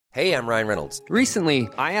Hey, I'm Ryan Reynolds. Recently,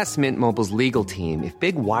 I asked Mint Mobile's legal team if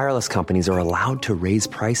big wireless companies are allowed to raise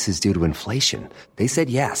prices due to inflation. They said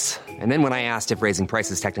yes. And then when I asked if raising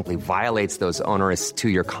prices technically violates those onerous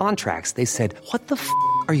two-year contracts, they said, "What the f***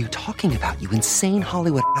 are you talking about, you insane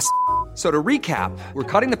Hollywood ass?" So to recap, we're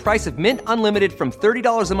cutting the price of Mint Unlimited from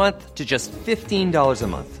 $30 a month to just $15 a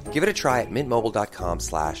month. Give it a try at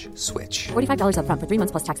mintmobile.com/switch. $45 up front for 3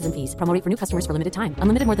 months plus taxes and fees. Promo rate for new customers for limited time.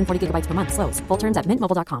 Unlimited more than 40 gigabytes per month. Slows full terms at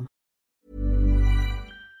mintmobile.com.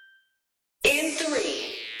 In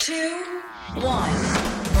 3, 2, 1.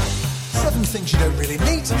 7 things you don't really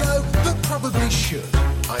need to know, but probably should.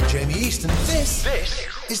 I'm Jamie East, and this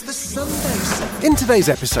is the Sunday Set. In today's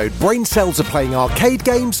episode, brain cells are playing arcade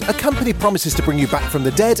games, a company promises to bring you back from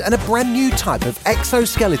the dead, and a brand new type of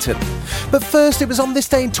exoskeleton. But first, it was on this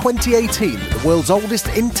day in 2018 that the world's oldest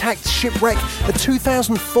intact shipwreck, a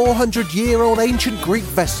 2,400-year-old ancient Greek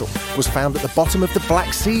vessel, was found at the bottom of the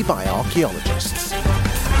Black Sea by archaeologists.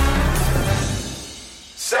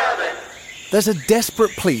 There's a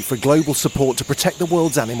desperate plea for global support to protect the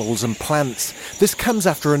world's animals and plants. This comes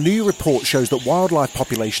after a new report shows that wildlife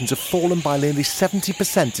populations have fallen by nearly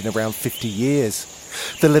 70% in around 50 years.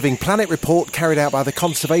 The Living Planet report, carried out by the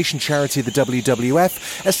conservation charity the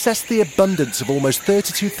WWF, assessed the abundance of almost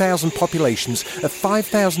 32,000 populations of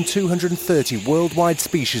 5,230 worldwide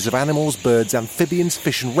species of animals, birds, amphibians,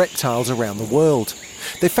 fish and reptiles around the world.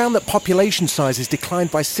 They found that population sizes declined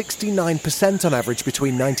by 69% on average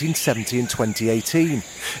between 1970 and 2018.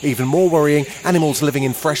 Even more worrying, animals living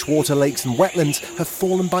in freshwater lakes and wetlands have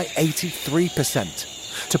fallen by 83%.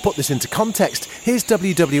 To put this into context, here's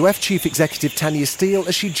WWF Chief Executive Tanya Steele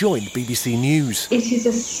as she joined BBC News. It is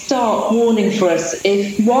a stark warning for us.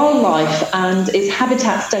 If wildlife and its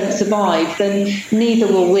habitats don't survive, then neither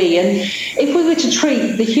will we. And if we were to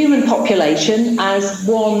treat the human population as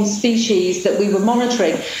one species that we were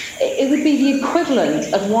monitoring, it would be the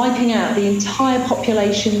equivalent of wiping out the entire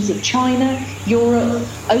populations of China, Europe,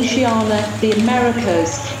 Oceania, the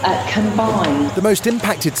Americas combined. The most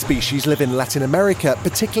impacted species live in Latin America,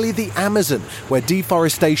 particularly the Amazon, where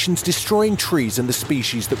deforestation's destroying trees and the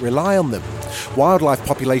species that rely on them. Wildlife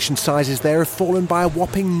population sizes there have fallen by a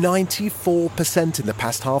whopping 94% in the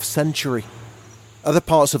past half-century. Other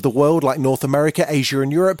parts of the world, like North America, Asia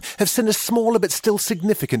and Europe, have seen a smaller but still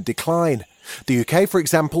significant decline. The UK, for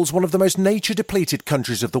example, is one of the most nature-depleted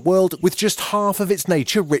countries of the world, with just half of its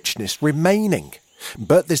nature richness remaining.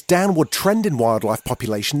 But this downward trend in wildlife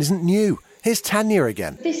population isn't new. Here's Tanya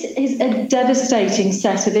again. This is a devastating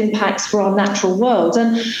set of impacts for our natural world.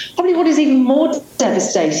 And probably what is even more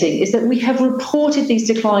devastating is that we have reported these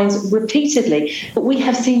declines repeatedly, but we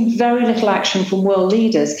have seen very little action from world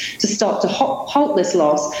leaders to start to halt this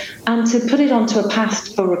loss and to put it onto a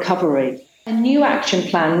path for recovery. A new action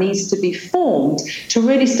plan needs to be formed to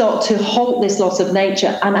really start to halt this loss of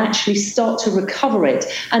nature and actually start to recover it.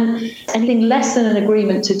 And anything less than an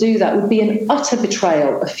agreement to do that would be an utter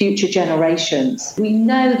betrayal of future generations. We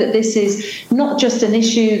know that this is not just an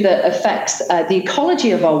issue that affects the ecology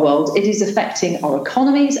of our world, it is affecting our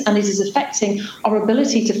economies and it is affecting our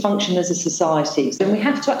ability to function as a society. And we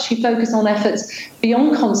have to actually focus on efforts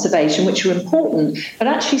beyond conservation, which are important, but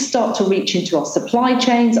actually start to reach into our supply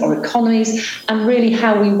chains, our economies, and really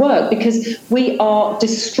how we work, because we are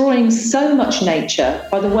destroying so much nature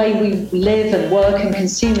by the way we live and work and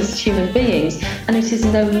consume as human beings, and it is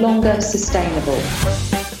no longer sustainable.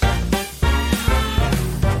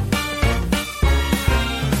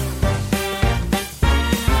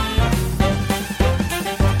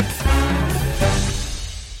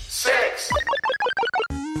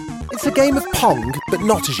 It's a game of Pong, but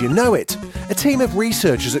not as you know it. A team of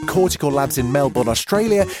researchers at Cortical Labs in Melbourne,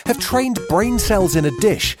 Australia, have trained brain cells in a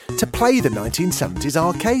dish to play the 1970s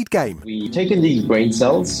arcade game. We've taken these brain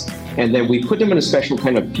cells and then we put them in a special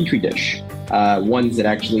kind of petri dish, ones that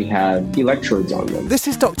actually have electrodes on them. This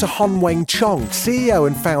is Dr. Hon Weng Chong, CEO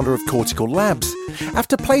and founder of Cortical Labs.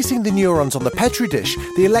 After placing the neurons on the petri dish,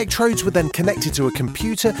 the electrodes were then connected to a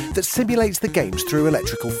computer that simulates the games through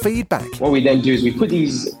electrical feedback. What we then do is we put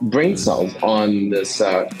these brain cells on this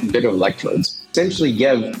bit of electrodes, essentially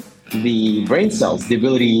give the brain cells the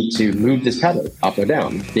ability to move this pedal up or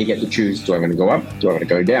down. They get to choose, do I want to go up, do I want to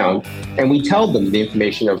go down? And we tell them the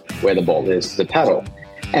information of where the ball is, the pedal.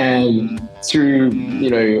 And through,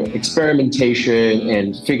 experimentation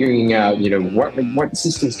and figuring out, what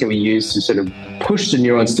systems can we use to sort of push the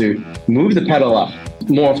neurons to move the pedal up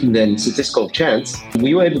more often than statistical chance,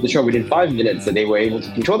 we were able to show within 5 minutes that they were able to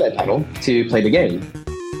control that pedal to play the game.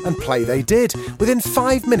 And play they did. Within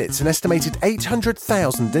 5 minutes, an estimated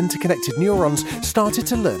 800,000 interconnected neurons started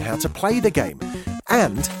to learn how to play the game.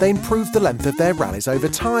 And they improved the length of their rallies over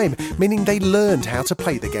time, meaning they learned how to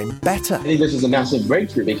play the game better. I think this is a massive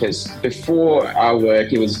breakthrough because before our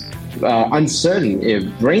work, it was uncertain if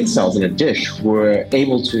brain cells in a dish were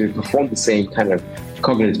able to perform the same kind of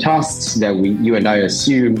cognitive tasks that you and I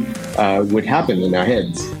assume would happen in our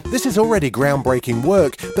heads. This is already groundbreaking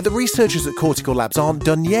work, but the researchers at Cortical Labs aren't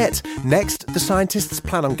done yet. Next, the scientists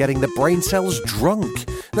plan on getting the brain cells drunk.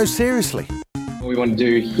 No, seriously. What we want to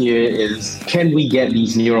do here is, can we get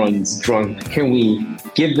these neurons drunk? Can we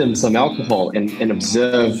give them some alcohol and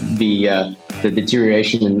observe the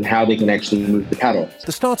deterioration and how they can actually move the paddle?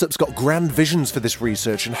 The startup's got grand visions for this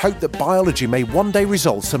research and hope that biology may one day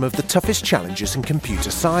resolve some of the toughest challenges in computer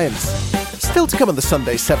science. Still to come on the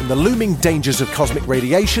Sunday 7, the looming dangers of cosmic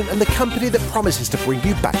radiation and the company that promises to bring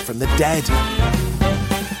you back from the dead.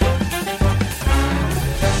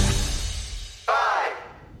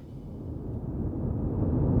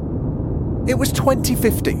 It was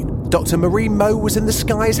 2015. Dr. Marie Moe was in the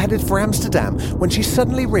skies headed for Amsterdam when she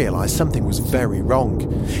suddenly realised something was very wrong.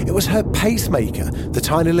 It was her pacemaker, the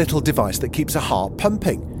tiny little device that keeps her heart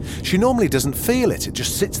pumping. She normally doesn't feel it, it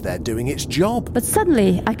just sits there doing its job. But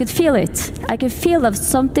suddenly I could feel it. I could feel that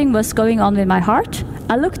something was going on with my heart.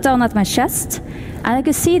 I looked down at my chest and I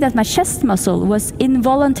could see that my chest muscle was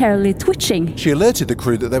involuntarily twitching. She alerted the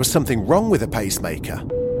crew that there was something wrong with her pacemaker,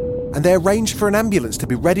 and they arranged for an ambulance to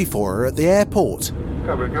be ready for her at the airport.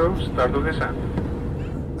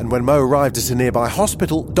 And when Mo arrived at a nearby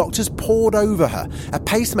hospital, doctors poured over her. A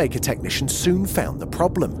pacemaker technician soon found the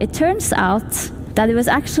problem. It turns out that it was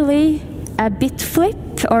actually a bit flip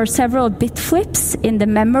or several bit flips in the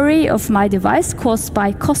memory of my device caused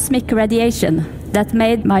by cosmic radiation that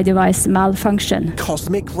made my device malfunction.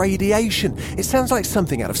 Cosmic radiation. It sounds like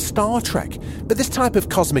something out of Star Trek. But this type of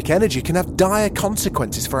cosmic energy can have dire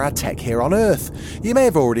consequences for our tech here on Earth. You may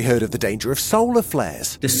have already heard of the danger of solar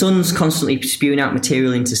flares. The sun's constantly spewing out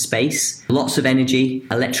material into space, lots of energy,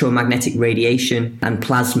 electromagnetic radiation, and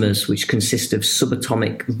plasmas, which consist of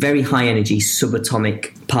subatomic, very high energy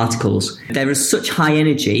subatomic particles. There is such high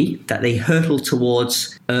energy that they hurtle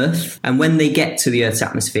towards Earth, and when they get to the Earth's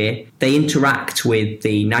atmosphere, they interact with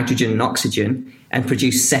the nitrogen and oxygen and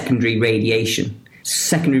produce secondary radiation.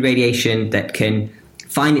 Secondary radiation that can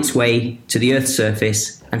find its way to the Earth's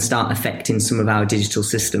surface and start affecting some of our digital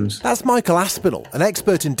systems. That's Michael Aspinall, an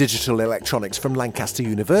expert in digital electronics from Lancaster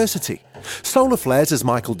University. Solar flares, as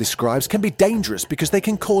Michael describes, can be dangerous because they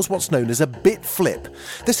can cause what's known as a bit flip.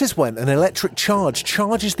 This is when an electric charge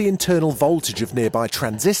charges the internal voltage of nearby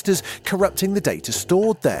transistors, corrupting the data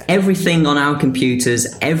stored there. Everything on our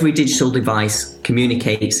computers, every digital device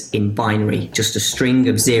communicates in binary, just a string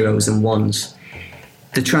of zeros and ones.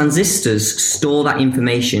 The transistors store that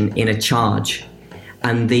information in a charge,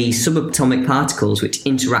 and the subatomic particles which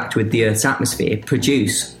interact with the Earth's atmosphere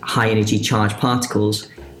produce high-energy charged particles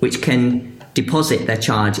which can deposit their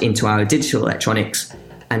charge into our digital electronics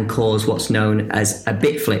and cause what's known as a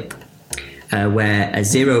bit flip, where a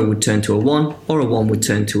 0 would turn to a 1 or a 1 would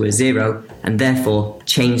turn to a 0, and therefore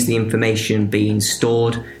change the information being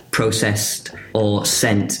stored, processed or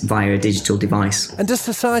sent via a digital device. And as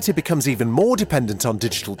society becomes even more dependent on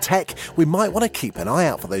digital tech, we might want to keep an eye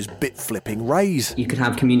out for those bit-flipping rays. You could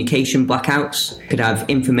have communication blackouts, you could have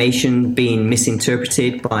information being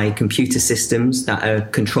misinterpreted by computer systems that are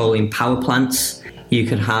controlling power plants. You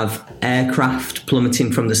could have aircraft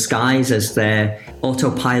plummeting from the skies as their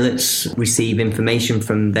autopilots receive information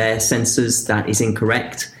from their sensors that is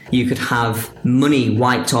incorrect. You could have money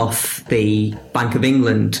wiped off the Bank of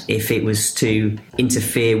England if it was to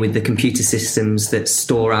interfere with the computer systems that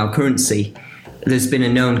store our currency. There's been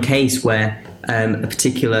a known case where a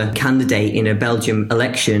particular candidate in a Belgium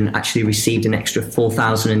election actually received an extra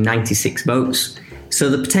 4,096 votes. So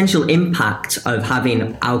the potential impact of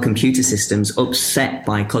having our computer systems upset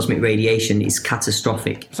by cosmic radiation is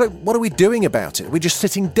catastrophic. So what are we doing about it? We're just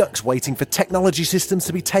sitting ducks waiting for technology systems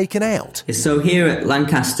to be taken out? So here at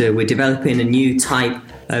Lancaster, we're developing a new type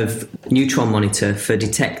of neutron monitor for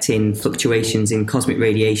detecting fluctuations in cosmic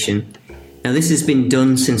radiation. Now this has been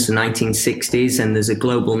done since the 1960s and there's a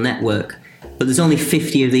global network, but there's only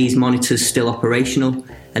 50 of these monitors still operational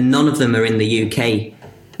and none of them are in the UK.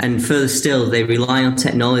 And further still, they rely on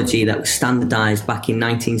technology that was standardised back in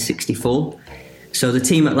 1964. So the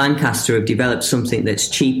team at Lancaster have developed something that's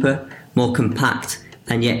cheaper, more compact,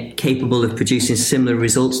 and yet capable of producing similar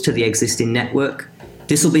results to the existing network.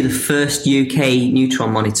 This will be the first UK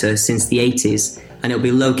neutron monitor since the 80s, and it'll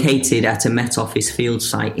be located at a Met Office field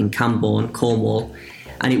site in Camborne, Cornwall,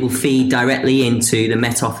 and it will feed directly into the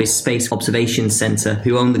Met Office Space Observation Centre,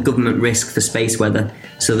 who own the government risk for space weather,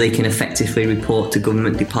 so they can effectively report to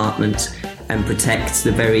government departments and protect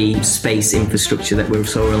the very space infrastructure that we're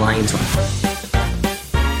so reliant on.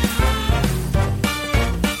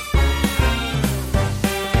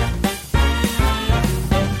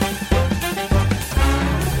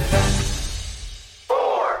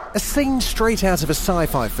 A scene straight out of a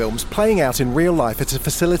sci-fi film's playing out in real life at a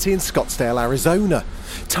facility in Scottsdale, Arizona.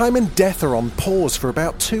 Time and death are on pause for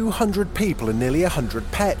about 200 people and nearly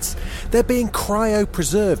 100 pets. They're being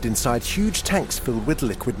cryopreserved inside huge tanks filled with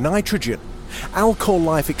liquid nitrogen. Alcor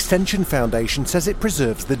Life Extension Foundation says it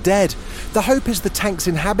preserves the dead. The hope is the tank's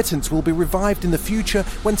inhabitants will be revived in the future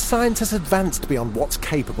when science has advanced beyond what's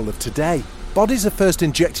capable of today. Bodies are first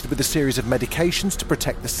injected with a series of medications to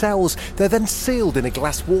protect the cells. They're then sealed in a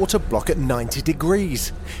glass water block at 90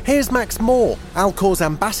 degrees. Here's Max Moore, Alcor's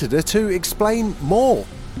ambassador, to explain more.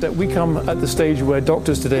 That we come at the stage where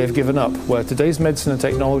doctors today have given up, where today's medicine and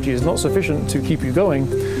technology is not sufficient to keep you going,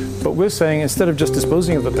 but we're saying instead of just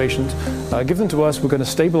disposing of the patient, give them to us, we're going to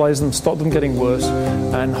stabilize them, stop them getting worse,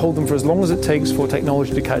 and hold them for as long as it takes for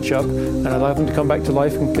technology to catch up and allow them to come back to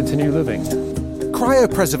life and continue living.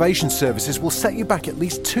 Cryopreservation services will set you back at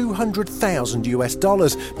least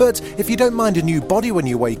 $200,000, but if you don't mind a new body when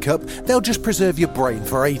you wake up, they'll just preserve your brain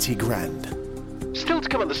for 80 grand. Still to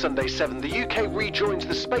come on the Sunday 7, the UK rejoins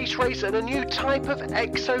the space race and a new type of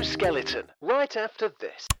exoskeleton. Right after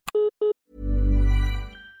this.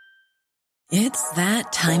 It's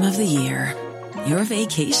that time of the year. Your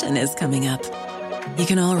vacation is coming up. You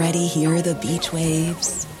can already hear the beach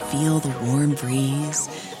waves, feel the warm breeze,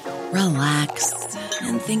 relax,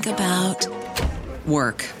 and think about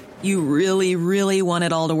work. You really, really want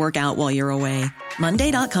it all to work out while you're away.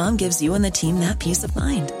 Monday.com gives you and the team that peace of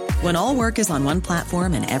mind. When all work is on one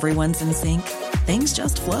platform and everyone's in sync, things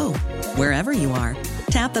just flow. Wherever you are,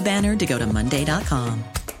 tap the banner to go to Monday.com.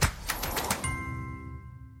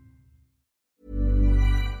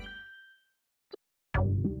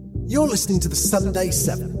 You're listening to the Sunday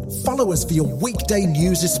 7. Follow us for your weekday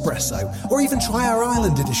news espresso, or even try our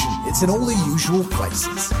Ireland edition. It's in all the usual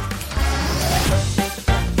places.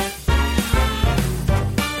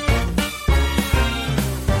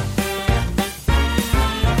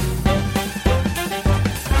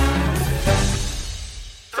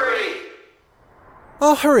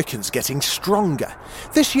 Are hurricanes getting stronger?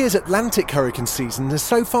 This year's Atlantic hurricane season has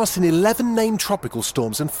so far seen 11 named tropical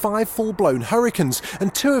storms and 5 full-blown hurricanes,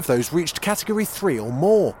 and 2 of those reached Category 3 or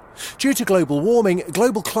more. Due to global warming,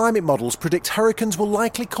 global climate models predict hurricanes will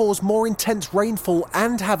likely cause more intense rainfall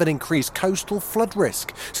and have an increased coastal flood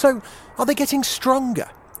risk. So, are they getting stronger?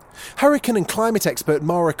 Hurricane and climate expert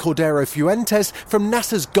Mara Cordero-Fuentes from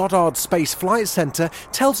NASA's Goddard Space Flight Center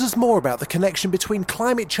tells us more about the connection between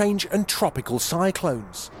climate change and tropical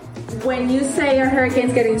cyclones. When you say a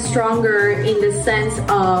hurricane's getting stronger in the sense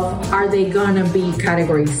of are they going to be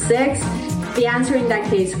Category 6, the answer in that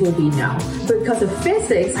case will be no. Because of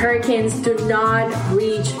physics, hurricanes do not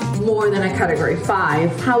reach more than a Category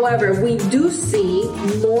 5. However, we do see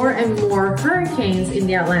more and more hurricanes in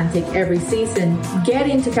the Atlantic every season get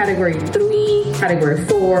into Category 3, Category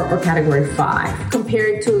 4, or Category 5,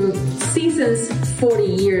 compared to seasons 40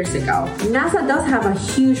 years ago. NASA does have a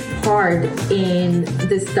huge part in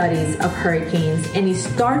the studies of hurricanes, and it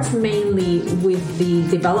starts mainly with the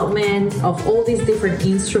development of all these different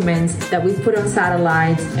instruments that we put on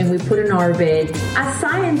satellites and we put in orbit. As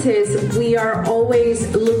scientists, we are always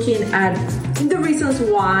looking at the reasons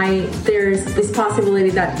why there's this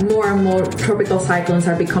possibility that more and more tropical cyclones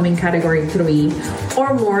are becoming Category 3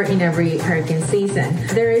 or more in every hurricane season.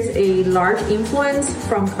 There is a large influence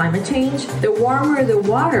from climate change. The warmer the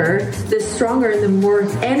water, the stronger and the more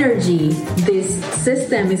energy this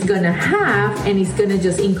system is going to have, and it's going to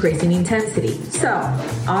just increase in intensity. So,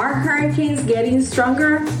 are hurricanes getting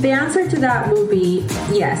stronger? The answer to that will be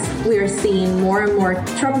yes. We are seeing more and more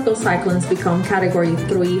tropical cyclones become Category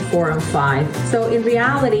 3, 4, and 5. So in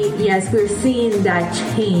reality, yes, we're seeing that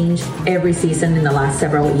change every season in the last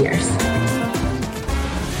several years.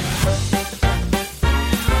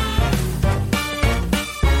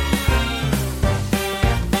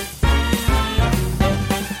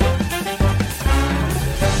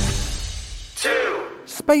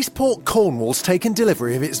 Spaceport Cornwall's taken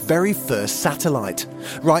delivery of its very first satellite.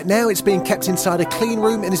 Right now it's being kept inside a clean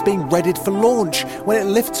room and is being readied for launch. When it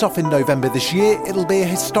lifts off in November this year, it'll be a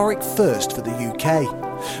historic first for the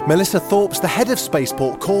UK. Melissa Thorpe's the head of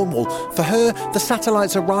Spaceport Cornwall. For her, the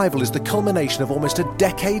satellite's arrival is the culmination of almost a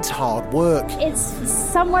decade's hard work. It's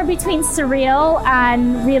somewhere between surreal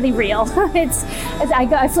and really real.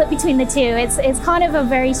 I flip between the two. It's kind of a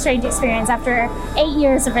very strange experience after 8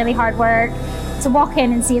 years of really hard work. to walk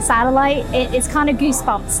in and see a satellite, it's kind of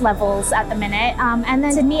goosebumps levels at the minute. And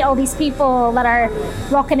then to meet all these people that are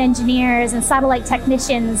rocket engineers and satellite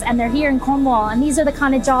technicians, and they're here in Cornwall, and these are the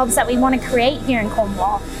kind of jobs that we want to create here in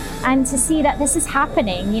Cornwall. And to see that this is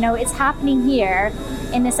happening, it's happening here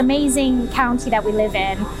in this amazing county that we live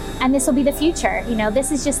in. And this will be the future.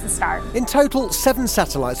 This is just the start. In total, 7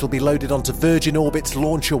 satellites will be loaded onto Virgin Orbit's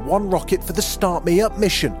Launcher 1 rocket for the Start Me Up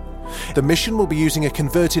mission. The mission will be using a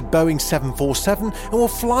converted Boeing 747 and will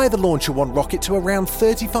fly the Launcher 1 rocket to around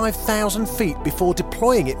 35,000 feet before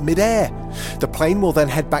deploying it mid-air. The plane will then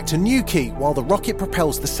head back to Newquay while the rocket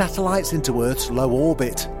propels the satellites into Earth's low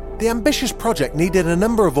orbit. The ambitious project needed a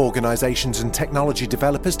number of organisations and technology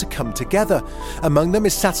developers to come together. Among them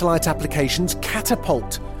is satellite applications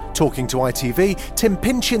Catapult. Talking to ITV, Tim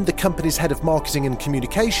Pinchin, the company's head of marketing and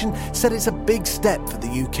communication, said it's a big step for the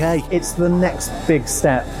UK. It's the next big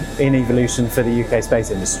step in evolution for the UK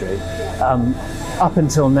space industry. Up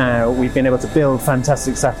until now, we've been able to build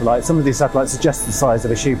fantastic satellites. Some of these satellites are just the size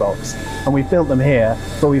of a shoebox, and we've built them here,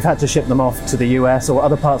 but we've had to ship them off to the US or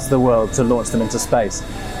other parts of the world to launch them into space.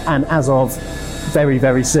 And as of very,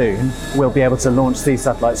 very soon, we'll be able to launch these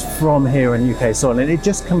satellites from here in UK soil, and it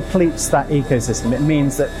just completes that ecosystem. It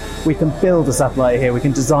means that we can build a satellite here, we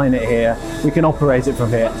can design it here, we can operate it from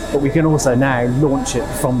here, but we can also now launch it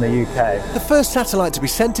from the UK. The first satellite to be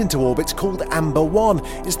sent into orbit, called Amber 1,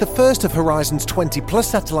 is the first of Horizon's 20-plus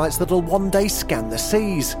satellites that'll one day scan the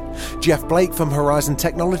seas. Jeff Blake from Horizon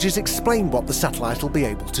Technologies explained what the satellite will be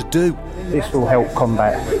able to do. This will help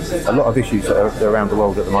combat a lot of issues that are around the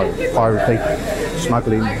world at the moment. Piracy,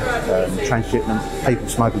 smuggling, transshipment, people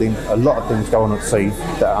smuggling. A lot of things go on at sea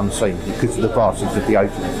that are unseen because of the vastness of the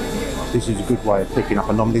ocean. This is a good way of picking up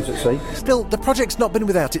anomalies at sea. Still, the project's not been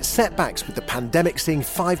without its setbacks, with the pandemic seeing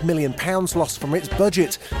 £5 million lost from its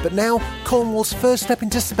budget. But now, Cornwall's first step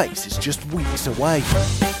into space is just weeks away.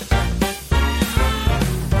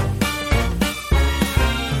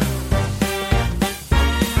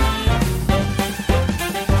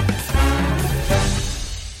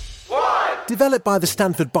 Developed by the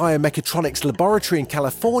Stanford Biomechatronics Laboratory in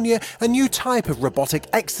California, a new type of robotic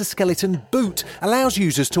exoskeleton boot allows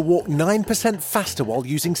users to walk 9% faster while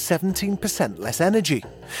using 17% less energy.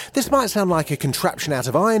 This might sound like a contraption out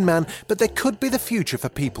of Iron Man, but there could be the future for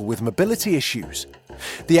people with mobility issues.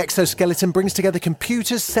 The exoskeleton brings together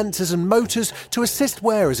computers, sensors and motors to assist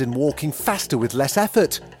wearers in walking faster with less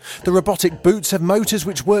effort. The robotic boots have motors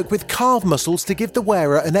which work with calf muscles to give the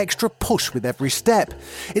wearer an extra push with every step.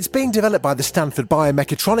 It's being developed by the Stanford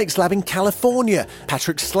Biomechatronics Lab in California.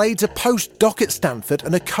 Patrick Slade's a postdoc at Stanford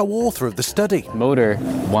and a co-author of the study. The motor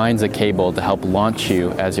winds a cable to help launch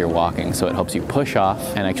you as you're walking, so it helps you push off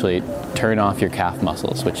and actually turn off your calf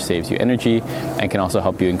muscles, which saves you energy and can also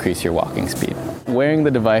help you increase your walking speed. Wearing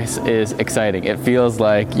the device is exciting. It feels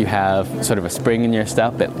like you have sort of a spring in your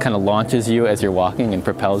step. It kind of launches you as you're walking and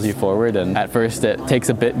propels you forward. And at first it takes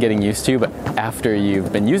a bit getting used to, but after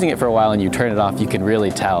you've been using it for a while and you turn it off, you can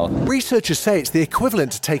really tell. Researchers say it's the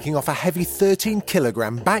equivalent to taking off a heavy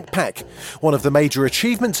 13-kilogram backpack. One of the major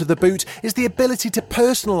achievements of the boot is the ability to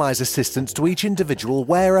personalise assistance to each individual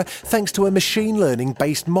wearer thanks to a machine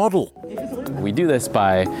learning-based model. We do this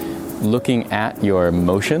by looking at your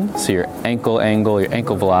motion, so your ankle angle, your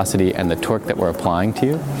ankle velocity, and the torque that we're applying to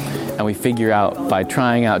you. And we figure out, by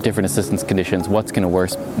trying out different assistance conditions, what's going to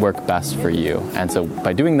work best for you. And so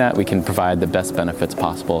by doing that, we can provide the best benefits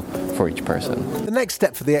possible for each person. The next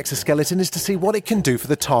step for the exoskeleton is to see what it can do for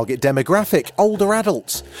the target demographic, older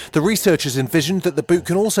adults. The researchers envisioned that the boot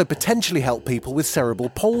can also potentially help people with cerebral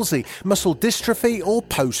palsy, muscle dystrophy, or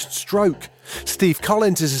post-stroke. Steve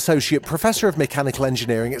Collins is Associate Professor of Mechanical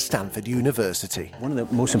Engineering at Stanford University. One of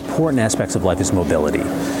the most important aspects of life is mobility.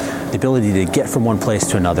 The ability to get from one place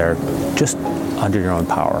to another just under your own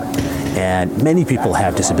power. And many people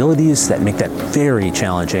have disabilities that make that very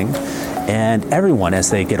challenging. And everyone, as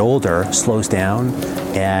they get older, slows down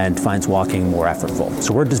and finds walking more effortful.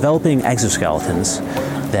 So we're developing exoskeletons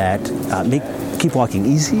that keep walking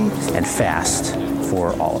easy and fast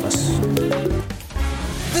for all of us.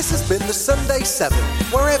 This has been the Sunday 7.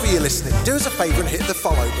 Wherever you're listening, do us a favour and hit the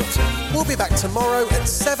follow button. We'll be back tomorrow at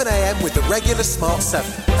 7 a.m. with the regular Smart 7.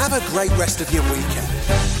 Have a great rest of your weekend.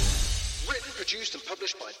 Written, produced and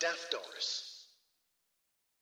published by Daft Doris.